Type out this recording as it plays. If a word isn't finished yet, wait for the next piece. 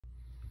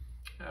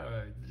All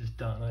right, just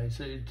done Ice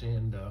Age,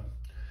 and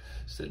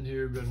sitting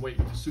here, been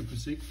waiting for Super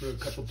Seek for a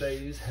couple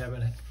days,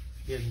 hadn't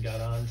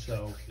got on,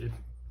 so if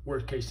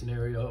worst case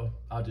scenario,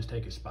 I'll just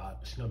take a spot,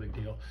 it's no big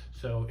deal.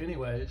 So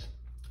anyways,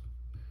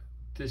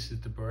 this is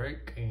the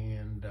break,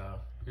 and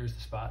here's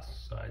the spots.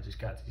 So I just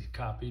got these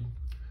copied,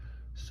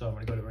 so I'm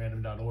gonna go to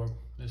random.org,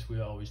 as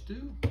we always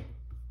do,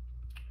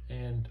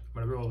 and I'm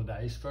gonna roll the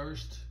dice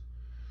first.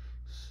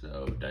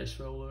 So dice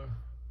roller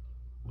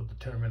will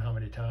determine how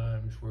many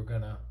times we're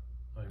gonna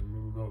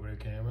move over the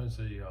camera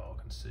so y'all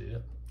can see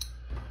it.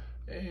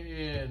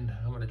 And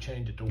I'm gonna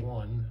change it to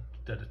 1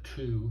 instead of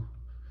 2.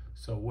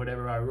 So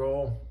whatever I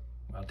roll,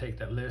 I'll take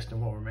that list and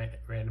we'll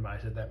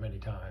randomize it that many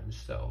times.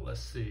 So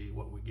let's see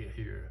what we get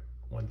here.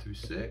 1 through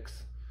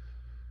 6.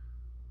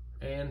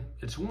 And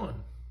it's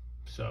 1.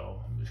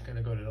 So I'm just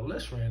gonna go to the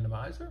list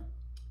randomizer.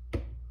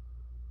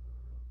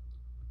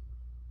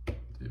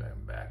 See if I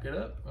can back it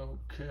up.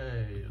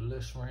 Okay,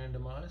 list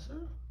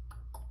randomizer.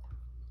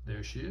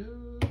 There she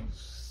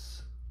is.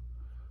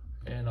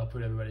 And I'll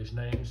put everybody's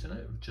names in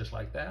it, just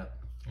like that.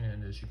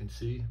 And as you can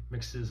see,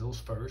 McSizzles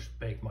first,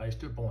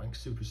 Bakemeister, Boink,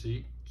 Super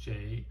Seek,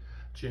 Jay,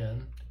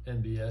 Jen,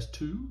 NBS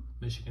 2,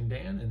 Michigan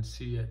Dan, and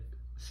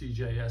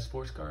CJS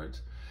Sports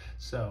Cards.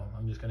 So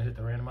I'm just gonna hit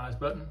the randomize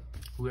button.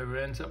 Whoever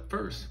ends up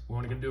first, we're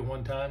only gonna do it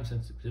 1 time,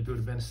 since if it would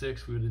have been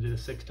 6, we would have did it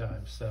 6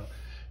 times. So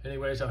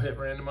anyways, I'll hit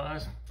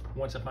randomize.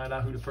 Once I find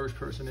out who the first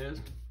person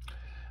is,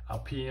 I'll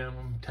PM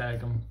them,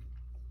 tag them,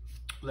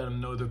 let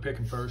them know they're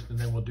picking first, and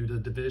then we'll do the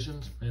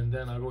divisions, and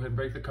then I'll go ahead and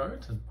break the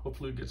cards and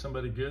hopefully get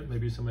somebody good.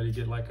 Maybe somebody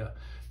get like a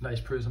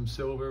nice Prizm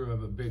silver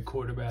of a big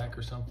quarterback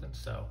or something.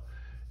 So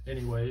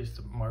anyways,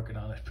 the market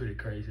on it's pretty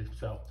crazy.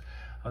 So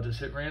I'll just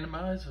hit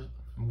randomize,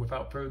 and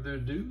without further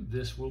ado,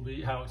 this will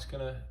be how it's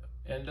gonna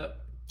end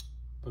up,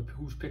 but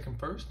who's picking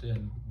first,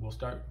 and we'll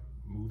start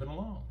moving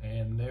along.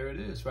 And there it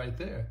is right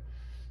there.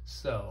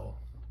 So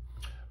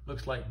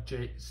looks like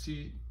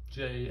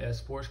JS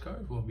Sports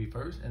Cards will be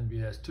first,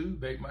 NBS 2,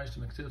 Bakemeister,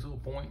 McSizzle,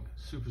 Boink,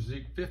 Super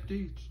Seek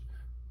 50,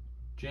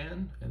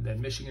 Jen, and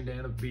then Michigan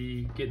Dan will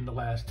be getting the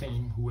last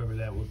team, whoever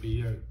that would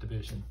be, or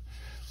division.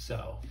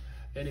 So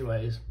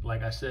anyways,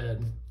 like I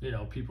said, you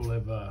know, people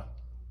have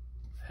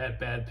had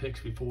bad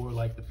picks before,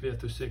 like the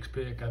 5th or 6th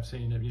pick. I've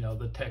seen, you know,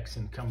 the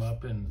Texan come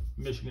up, and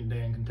Michigan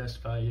Dan can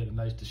testify he had a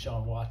nice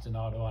Deshaun Watson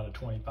auto out of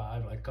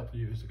 25 like a couple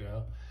years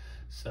ago.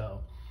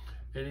 So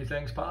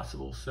anything's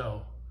possible.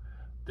 So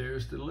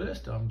there's the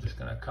list. I'm just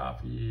gonna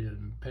copy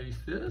and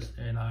paste this,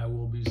 and I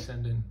will be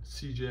sending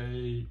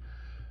CJS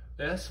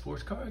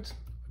Sports Cards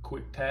a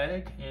quick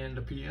tag and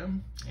a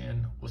PM,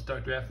 and we'll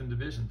start drafting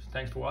divisions.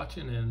 Thanks for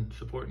watching and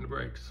supporting the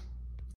breaks.